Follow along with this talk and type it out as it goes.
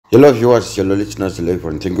Hello viewers, hello listeners, hello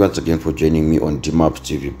everyone. Thank you once again for joining me on DMAP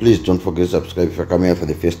TV. Please don't forget to subscribe if you're coming here for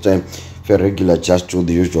the first time. If you're regular, just do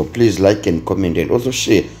the usual. Please like and comment and also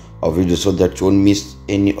share our videos so that you won't miss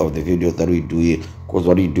any of the videos that we do here. Because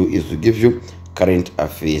what we do is we give you current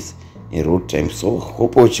affairs in real time. So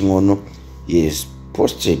hope watching on he has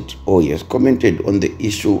posted or he has commented on the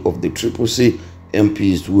issue of the CCC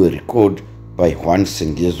MPs who were recalled by Juan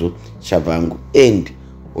Sengezo Chavangu, and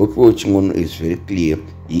what watching on is very clear.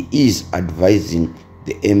 He is advising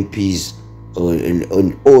the MPs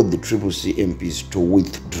on all the CCC MPs to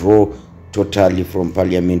withdraw totally from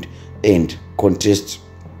parliament and contest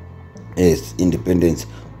as independents.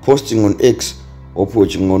 Posting on X,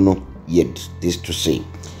 Opochimono yet this to say: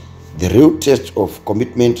 the real test of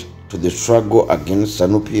commitment to the struggle against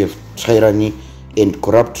ZANU-PF tyranny and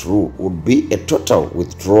corrupt rule would be a total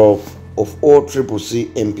withdrawal of all CCC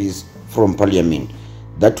MPs from parliament.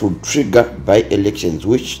 That would trigger by-elections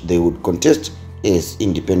which they would contest as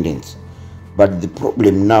independents. But the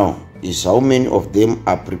problem now is how many of them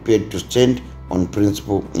are prepared to stand on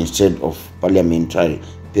principle instead of parliamentary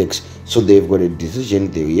pegs. So they've got a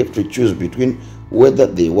decision. They have to choose between whether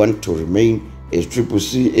they want to remain as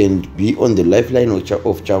CCC and be on the lifeline of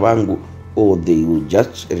Chavangu, or they will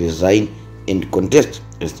just resign and contest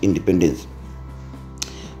as independents.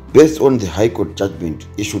 Based on the High Court judgment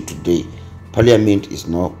issued today, Parliament is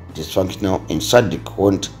now dysfunctional and SADC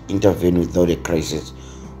won't intervene without a crisis.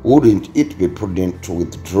 Wouldn't it be prudent to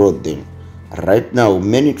withdraw them? Right now,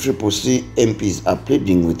 many CCC MPs are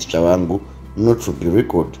pleading with Chavangu not to be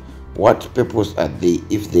recalled. What purpose are they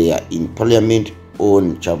if they are in Parliament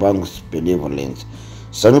on Chavangu's benevolence?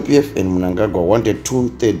 ZANU-PF and Mnangagwa wanted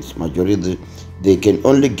 2/3 majority. They can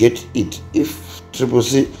only get it if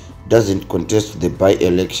CCC doesn't contest the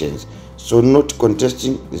by-elections. So not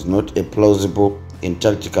contesting is not a plausible and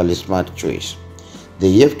tactically smart choice.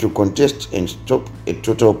 They have to contest and stop a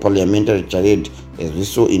total parliamentary charade, as we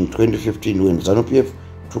saw in 2015 when ZANU-PF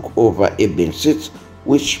took over urban seats,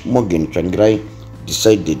 which Morgan Tsvangirai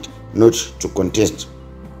decided not to contest.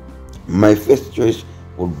 My first choice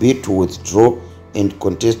would be to withdraw and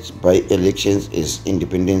contest by elections as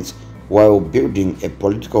independents while building a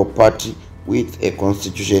political party with a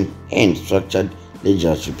constitution and structured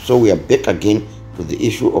leadership. So we are back again to the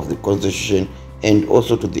issue of the constitution and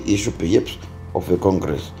also to the issue perhaps of a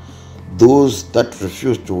congress. Those that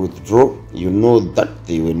refuse to withdraw, you know that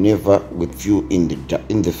they were never with you in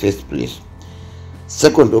the first place.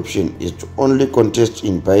 Second option is to only contest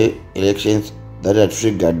in by-elections that are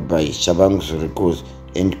triggered by Chavangu's recalls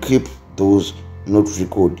and keep those not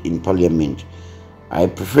recalled in parliament. I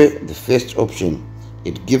prefer the first option.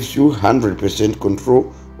 It gives you 100%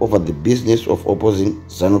 control over the business of opposing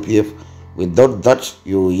ZANU-PF. Without that,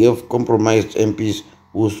 you have compromised MPs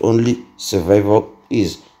whose only survival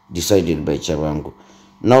is decided by Chavangu.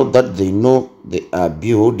 Now that they know they are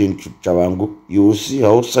beholden to Chavangu, you will see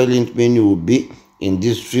how silent many will be in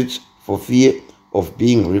these streets for fear of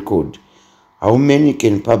being recalled. How many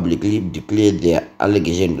can publicly declare their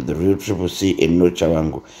allegation to the real CCC and not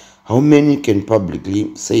Chavangu? How many can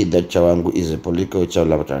publicly say that Chavangu is a political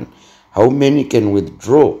charlatan? How many can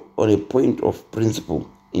withdraw on a point of principle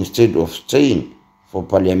instead of staying for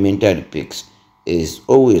parliamentary peaks? As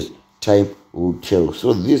always, time will tell.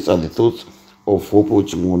 So these are the thoughts of Hopo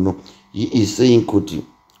Chingono. He is saying kuti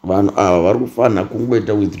varufana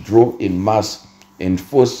kungweta withdraw in mass and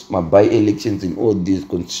force my by-elections in all these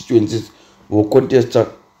constituencies or contest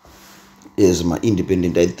as my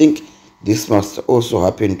independent. I think this must also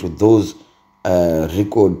happen to those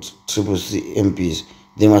recalled CCC MPs.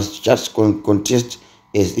 They must just contest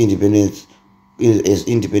as independent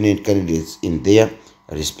candidates in their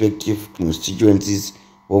respective constituencies.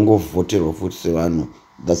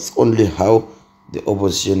 That's only how the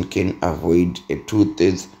opposition can avoid a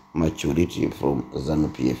 2/3 majority from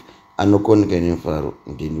ZANU-PF. Anokon Kenin Faro,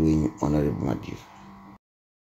 Honorable Matif.